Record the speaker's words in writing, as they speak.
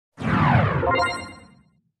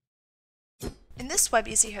In this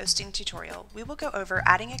WebEasy hosting tutorial, we will go over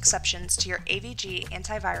adding exceptions to your AVG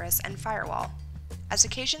antivirus and firewall, as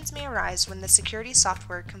occasions may arise when the security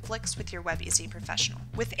software conflicts with your WebEasy Professional.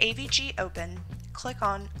 With AVG open, click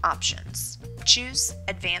on Options. Choose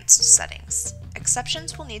Advanced Settings.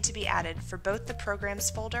 Exceptions will need to be added for both the Programs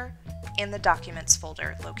folder and the Documents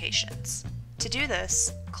folder locations. To do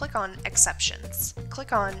this, click on Exceptions.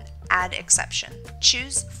 Click on Add Exception.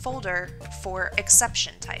 Choose Folder for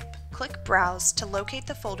exception type. Click Browse to locate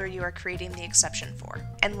the folder you are creating the exception for,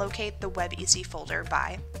 and locate the WebEasy folder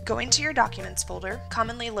by going to your Documents folder,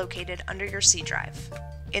 commonly located under your C drive.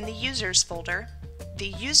 In the Users folder,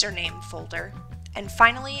 the Username folder, and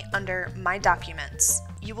finally under My Documents,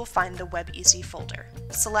 you will find the WebEasy folder.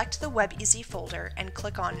 Select the WebEasy folder and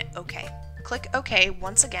click on OK. Click OK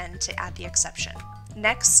once again to add the exception.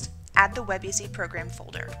 Next, add the WebEasy Program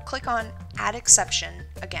folder. Click on Add Exception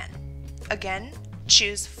again. Again,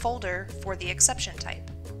 choose Folder for the exception type.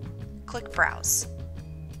 Click Browse.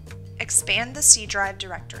 Expand the C drive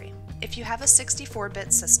directory. If you have a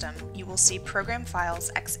 64-bit system, you will see Program Files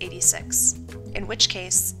x86, in which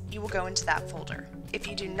case you will go into that folder. If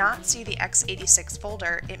you do not see the x86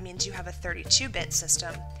 folder, it means you have a 32-bit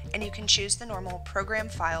system, and you can choose the normal Program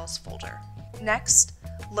Files folder. Next,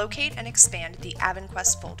 locate and expand the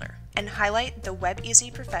AVNquest folder, and highlight the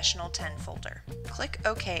WebEasy Professional 10 folder. Click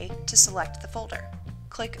OK to select the folder.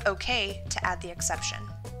 Click OK to add the exception,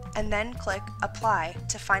 and then click Apply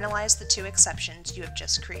to finalize the two exceptions you have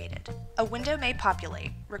just created. A window may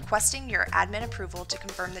populate, requesting your admin approval to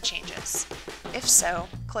confirm the changes. If so,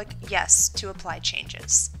 click Yes to apply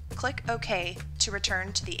changes. Click OK to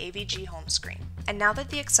return to the AVG home screen. And now that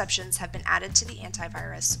the exceptions have been added to the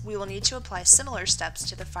antivirus, we will need to apply similar steps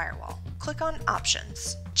to the firewall. Click on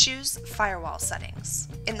Options. Choose Firewall Settings.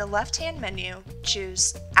 In the left-hand menu,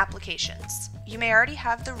 choose Applications. You may already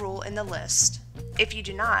have the rule in the list. If you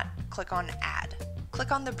do not, click on Add.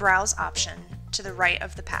 Click on the Browse option to the right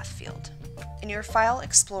of the path field. In your File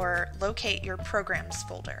Explorer, locate your Programs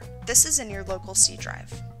folder. This is in your local C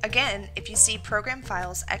drive. Again, if you see Program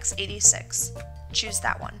Files x86, choose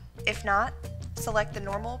that one. If not, select the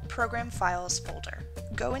normal Program Files folder.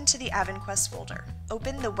 Go into the AVNquest folder.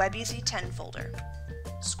 Open the WebEasy 10 folder.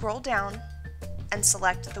 Scroll down and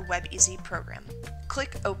select the WebEasy program.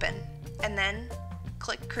 Click Open, and then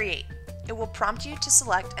click Create. It will prompt you to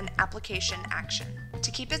select an application action.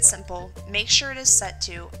 To keep it simple, make sure it is set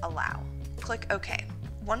to Allow. Click OK.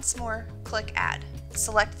 Once more, click Add.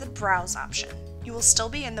 Select the Browse option. You will still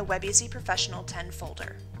be in the WebEasy Professional 10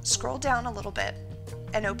 folder. Scroll down a little bit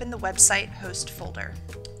and open the Website Host folder.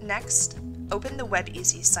 Next, open the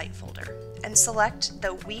WebEasy Site folder and select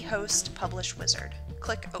the We Host Publish wizard.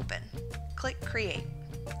 Click Open. Click Create.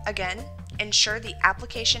 Again, ensure the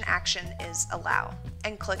application action is Allow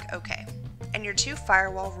and click OK. And your two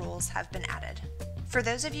firewall rules have been added. For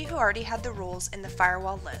those of you who already had the rules in the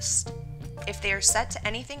firewall list, if they are set to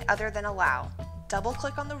anything other than Allow,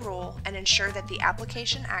 double-click on the rule and ensure that the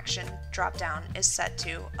Application Action drop-down is set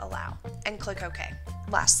to Allow, and click OK.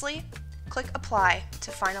 Lastly, click Apply to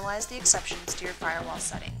finalize the exceptions to your firewall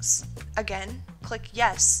settings. Again, click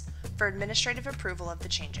Yes for administrative approval of the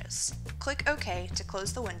changes. Click OK to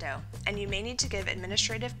close the window, and you may need to give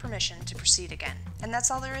administrative permission to proceed again. And that's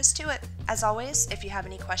all there is to it. As always, if you have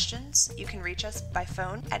any questions, you can reach us by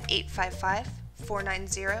phone at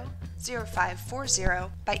 855-490-0540,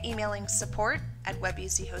 by emailing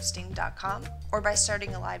support@webeasyhosting.com, or by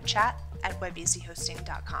starting a live chat at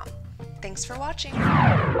webeasyhosting.com. Thanks for watching!